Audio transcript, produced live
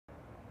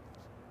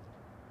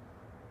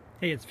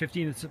Hey, it's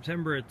 15th of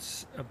September.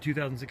 It's of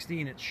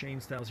 2016. It's Shane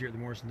Stiles here at the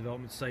Morrison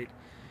development site.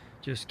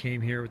 Just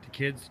came here with the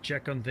kids to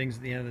check on things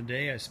at the end of the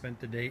day. I spent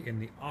the day in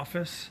the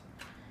office.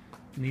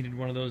 Needed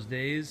one of those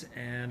days.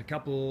 And a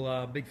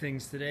couple big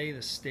things today.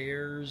 The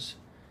stairs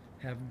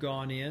have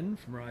gone in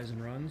from Rise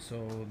and Run,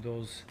 so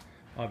those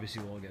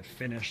obviously will get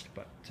finished,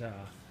 but the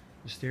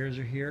stairs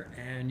are here,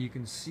 and you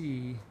can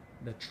see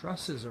the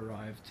trusses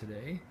arrived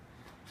today,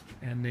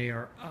 and they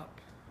are up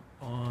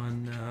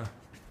on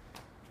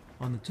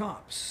the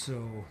tops.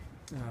 So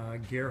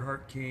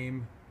Gerhardt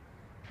came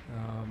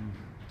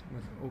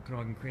with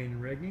Okanagan Crane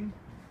and Rigging,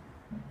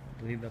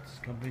 I believe that's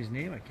the company's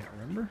name, I can't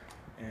remember,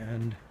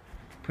 and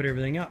put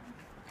everything up.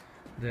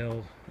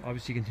 They'll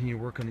obviously continue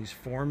to work on these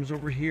forms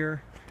over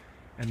here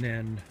and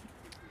then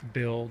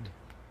build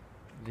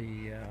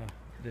the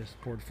this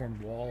poured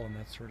formed wall and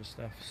that sort of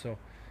stuff. So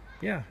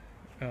yeah,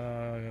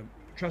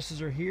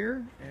 trusses are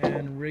here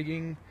and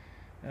rigging.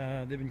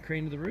 They've been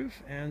craned to the roof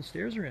and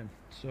stairs are in.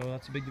 So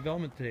that's a big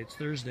development today. It's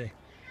Thursday.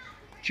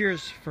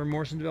 Cheers for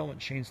Morrison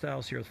Development. Shane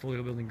Stiles here with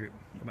Folio Building Group.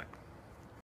 Bye-bye.